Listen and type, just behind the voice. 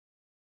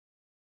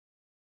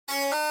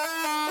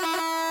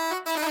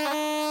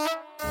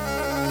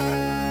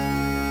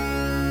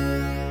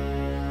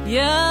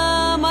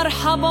يا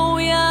مرحبا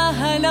ويا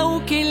هلا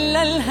وكل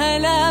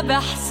الهلا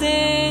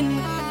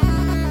بحسين،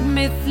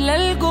 مثل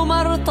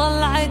القمر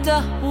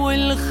طلعته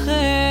والخير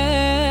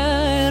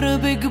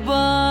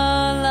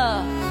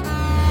بقباله،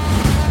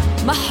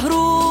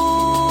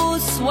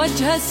 محروس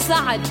وجه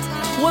السعد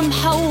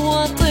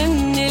ومحوط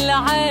من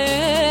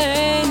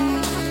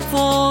العين،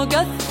 فوق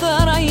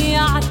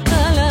الثريا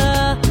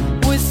عتلة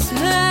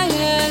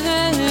وسهيل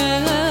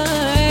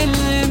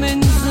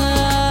من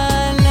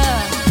زاله.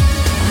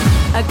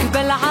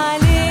 أقبل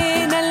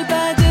علينا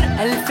البدر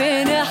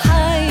 2000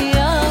 حي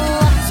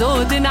الله،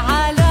 زود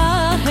على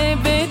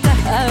هبته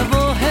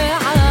أبوه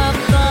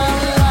عبد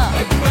الله.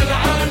 أقبل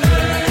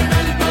علينا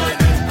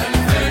البدر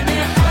 2000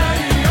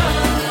 حي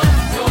الله،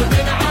 زود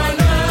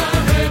على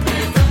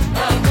هبته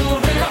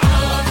أبوه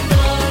عبد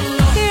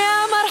الله. يا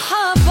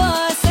مرحبا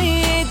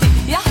سيدي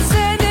يا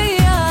حسيني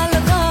يا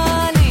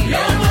الغالي،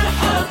 يا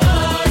مرحبا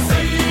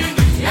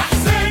سيدي يا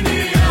حسيني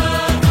يا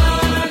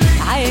غالي،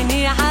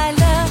 عيني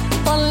على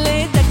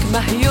طلتك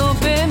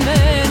مهيوب من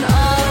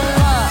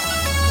الله.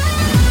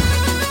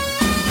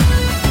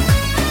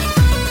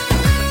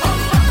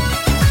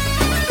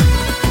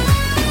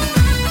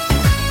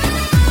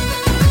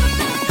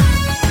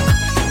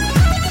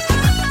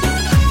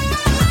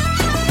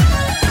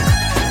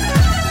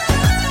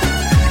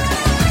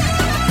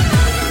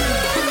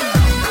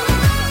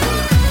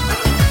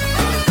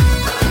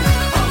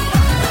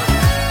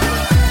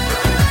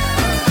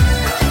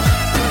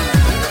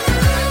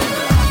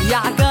 يا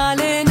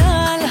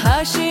عقالنا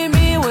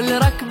الهاشمي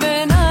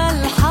والركبنا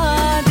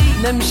الحادي،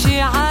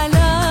 نمشي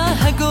على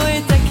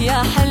هقوتك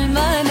يا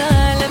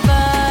حلمنا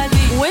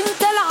البادي،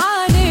 وانت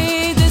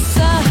العنيد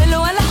الساهل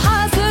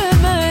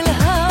والحازم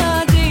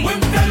الهادي،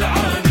 وانت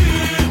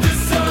العنيد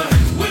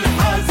الساهل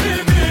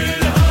والحازم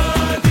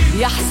الهادي.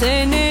 يا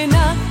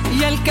حسيننا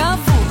يا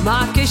الكفو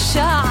معك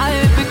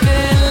الشعب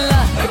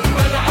كله.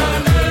 أقبل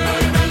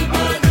علينا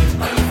البدر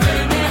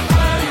 2000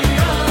 حي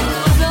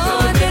الله،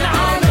 زود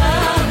على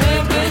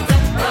هبته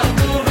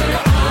أبوه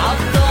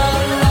عبد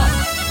الله.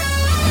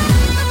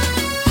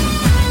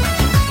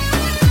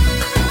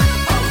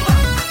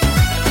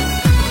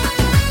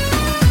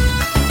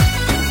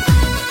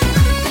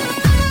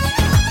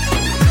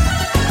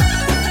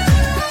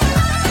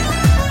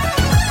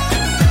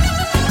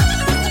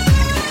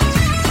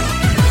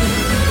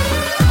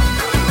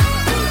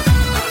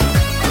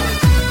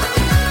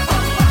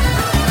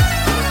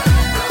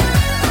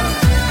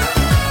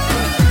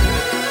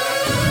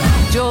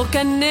 جوك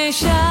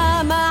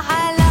النشامة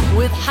على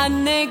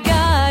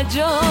وضحنقا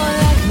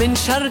جولك، من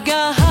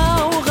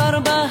شرقها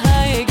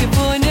وغربها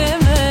يقفون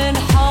من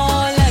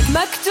حولك،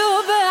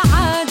 مكتوب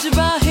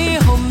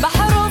عجباهيهم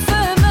بحروف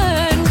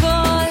من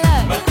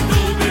قولك،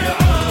 مكتوب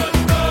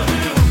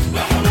عجباهيهم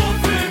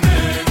بحروف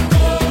من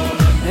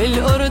قولك.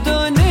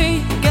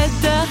 الأردني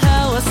قدها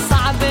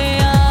والصعب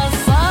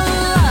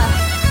يصله،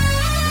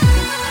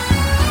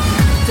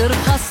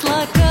 ترخص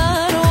لك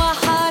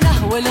أرواحنا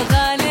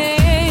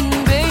والغالين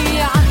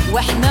بيعه،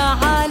 واحنا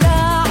على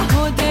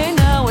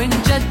عهودنا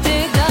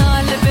ونجدد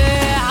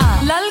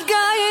البيعه،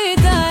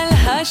 للقايد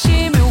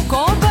الهاشمي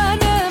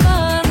وكوبن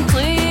ما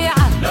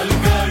نطيعه،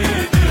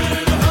 للقايد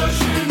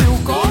الهاشمي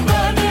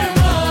وكوبن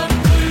ما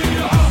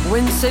نطيعه،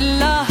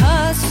 ونسله